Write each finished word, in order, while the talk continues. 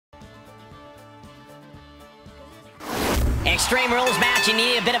Extreme Rules match, you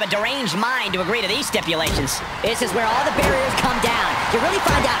need a bit of a deranged mind to agree to these stipulations. This is where all the barriers come down. You really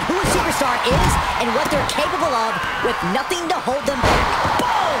find out who a superstar is and what they're capable of with nothing to hold them back.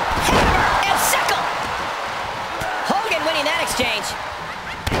 Boom! Hammer and sickle! Hogan winning that exchange.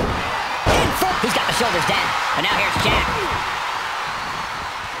 In front. He's got the shoulders down. But now here's Jack.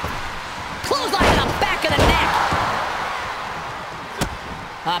 Clothesline to the back of the neck.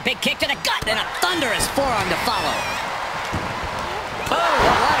 A big kick to the gut and a thunderous forearm to follow. Oh,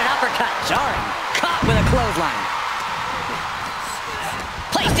 what an uppercut. Jarring. Caught with a clothesline.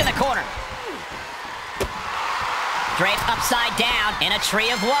 Placed in the corner. Draped upside down in a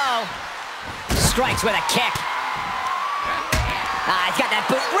tree of woe. Strikes with a kick. He's got that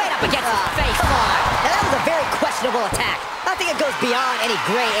boot right up against his face. Come on. Now, that was a very questionable attack. I think it goes beyond any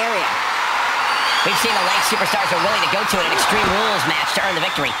gray area. We've seen the lengths superstars are willing to go to in an Extreme Rules match to earn the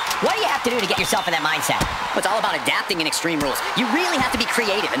victory. What do you have to do to get yourself in that mindset? Well, it's all about adapting in Extreme Rules. You really have to be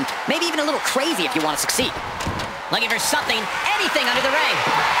creative and maybe even a little crazy if you want to succeed. Looking for something, anything under the ring.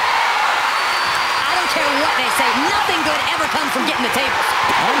 I don't care what they say. Nothing good ever comes from getting the tables.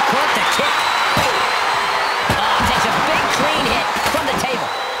 Uncorked the kick. Takes a big clean hit from the table.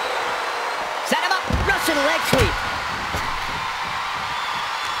 Set him up. Russian leg sweep.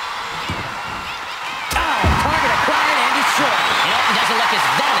 And Orton doesn't look as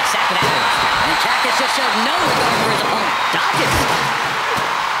venomous after that. And Cactus just showed no regard for his opponent. Dodges.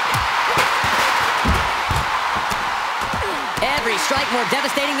 Every strike more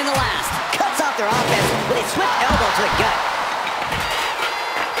devastating than the last. Cuts off their offense with a swift elbow to the gut.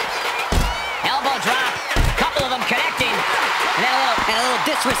 Elbow drop. Couple of them connecting. And a little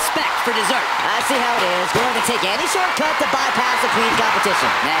disrespect for dessert. I see how it is. Going to take any shortcut to bypass the clean competition.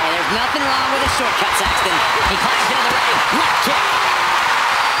 Hey, there's nothing wrong with a shortcut, Saxton. He climbs into the ring. Left kick.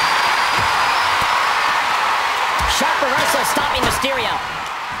 Sharp reversal stopping Mysterio.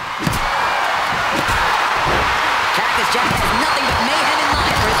 Cactus Jack has nothing but mayhem in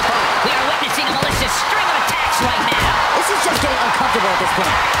mind for his opponent. We are witnessing a malicious string of attacks right now. This is just getting uncomfortable at this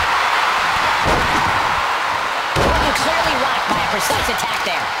point. Orton clearly rocked by a precise attack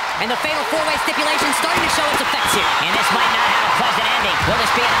there. And the fatal four-way stipulation starting to show its effects here. And this might not have a pleasant ending. Will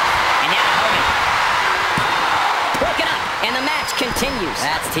this be enough? And now to Hogan. Broken up, and the match continues.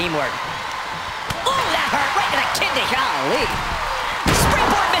 That's teamwork. Ooh, that hurt right to the kidney. Golly.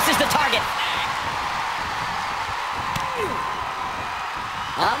 Springboard misses the target.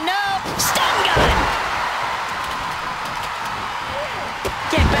 Oh, no. Stun gun.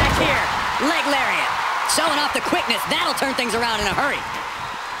 Get back here. Leg lariat. Showing off the quickness. That'll turn things around in a hurry.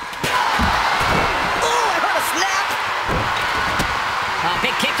 Ooh, I heard a snap. A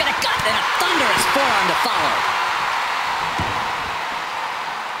big kick to the gut and a thunderous forearm to follow.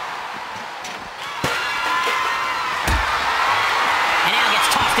 And now gets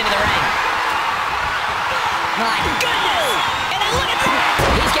tossed into the ring. My goodness! And then look at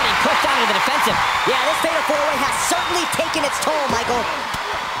that! He's getting pushed out into the defensive. Yeah, this fatal four-way has certainly taken its toll, Michael.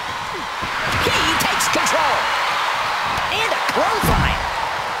 He takes control. And a clothesline.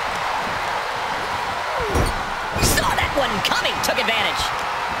 Saw that one coming. Took advantage.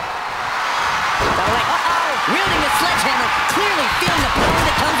 Wielding the sledgehammer, clearly feeling the power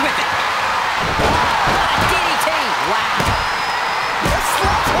that comes with it. What a DDT. Wow. The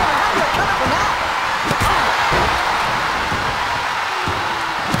sledgehammer, how do you come up from that?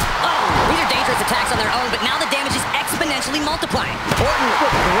 These are dangerous attacks on their own, but now the damage is exponentially multiplying. Orton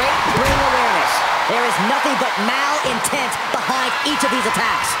with great ring awareness. There is nothing but malintent behind each of these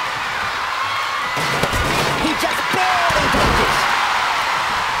attacks. He just barely dodges.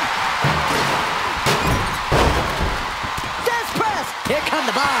 Death press. Here come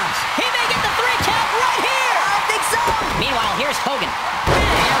the bombs. He may get the 3 count right here. I think so. Meanwhile, here's Hogan.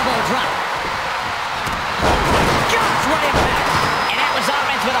 Elbow drop. Gosh, what impact. And that was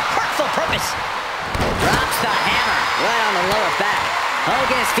offense with a hurtful purpose. Drops the hammer. Right on the lower back.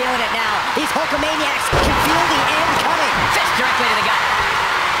 Hogan is feeling it now. These Hulkamaniacs can feel the end coming. Fist directly to the gut.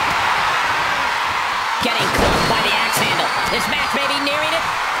 Getting caught by the axe handle. This match may be nearing it.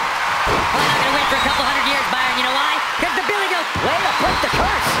 Well, not going to win for a couple hundred years, Byron. You know why? Because the Billy Goat. Way to break the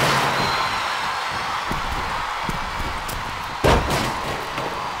curse.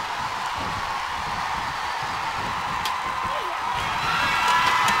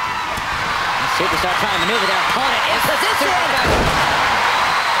 Superstar trying to maneuver their opponent in position.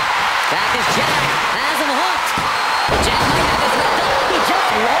 Cactus Jack has him hooked. Jack might have his left up. He just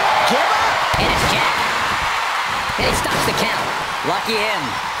won't give up. And it's Jack. And he stops the count. Lucky him.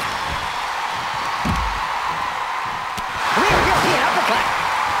 Rear European uppercut.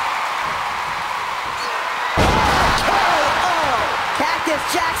 Okay,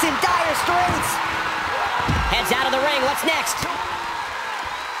 has Jackson dire straits. Heads out of the ring. What's next?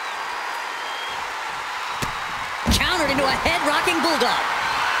 Countered into a head-rocking bulldog.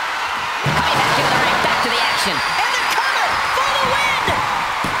 Coming back into the ring. Back to the action. And the cover for the win!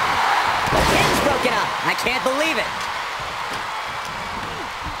 The pin's broken up. I can't believe it.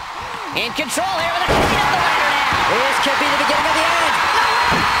 In control here with a feet on the ladder now. This could be the beginning of the end.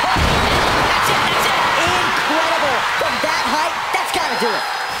 That's it, that's it. Incredible. From that height, that's got to do it.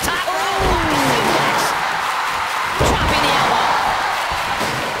 Top rope suplex. Dropping the elbow.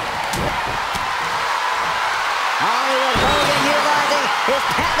 Hollywood Hogan utilizing his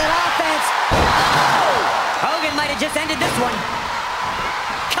patented offense. Oh! Hogan might have just ended this one.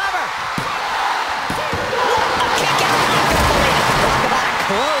 Cover. What a kick out. Talk about a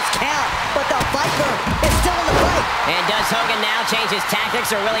close count, but the Viper is still in the fight. And does Hogan now change his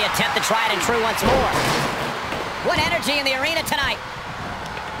tactics or really attempt the tried and true once more? What energy in the arena tonight.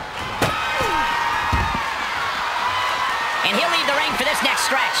 And he'll leave the ring for this next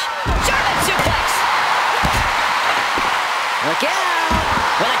stretch. German suplex. Look out.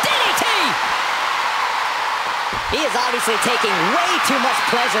 With a DDT. He is obviously taking way too much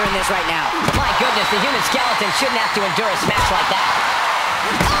pleasure in this right now. My goodness, the human skeleton shouldn't have to endure a smash like that.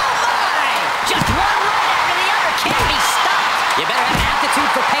 Oh my! Just one right after the other can't be stopped. You better have an aptitude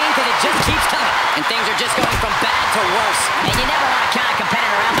for pain because it just keeps coming. And things are just going from bad to worse. And you never want to count a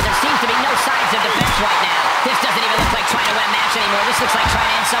competitor out, but there seems to be no signs of defense right now. This doesn't even look like trying to win a match anymore. This looks like trying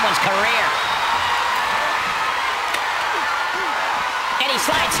to end someone's career. And he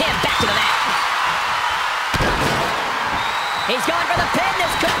slides him back to the mat. He's going for the pin.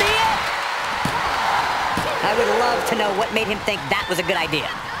 This could be it. I would love to know what made him think that was a good idea.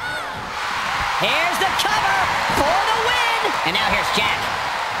 Here's the cover for the win. And now here's Jack.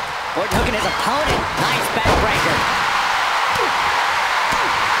 Orton hooking his opponent. Nice backbreaker.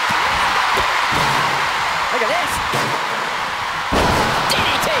 Look at this.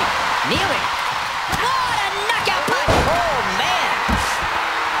 DDT. Kneeling. What a knockout punch. Oh, man.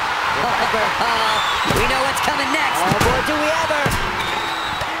 We know what's coming next. Oh, boy, do we ever.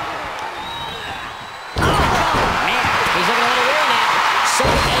 He's looking a little weary now.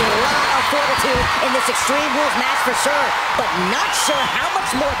 Showing a lot of fortitude in this Extreme Rules match for sure, but not sure how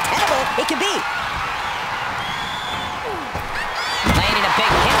much more tenable it can be. Landing a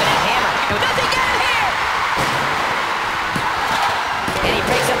big hit with that hammer. Nothing down here. And he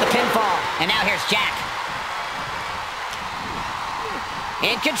breaks up the pinfall. And now here's Jack.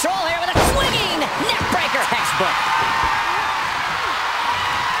 In control here with a swinging neck breaker. Textbook.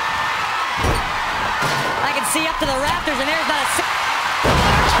 I can see up to the rafters, and there's not a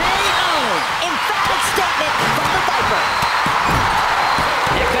KO. Emphatic statement from the Viper.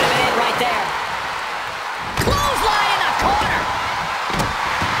 That could have been it right there. Clothesline in the corner.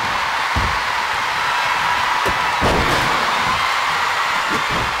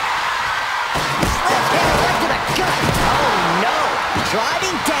 Sledgehammer right to the gut. Oh, no.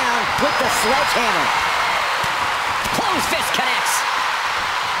 Driving down with the sledgehammer. Closed fist connects.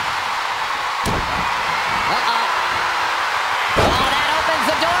 Uh-oh. Oh, that opens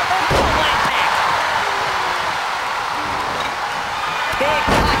the door for boom impact. Big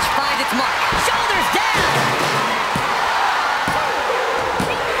punch finds its mark. Shoulders down.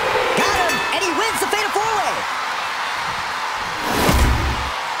 Got him, and he wins the Fatal 4-Way.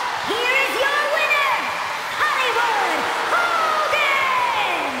 Here is your winner, Hollywood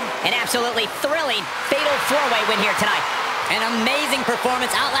Hogan! An absolutely thrilling Fatal 4-Way win here tonight. An amazing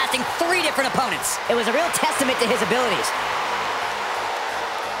performance outlasting 3 different opponents. It was a real testament to his abilities.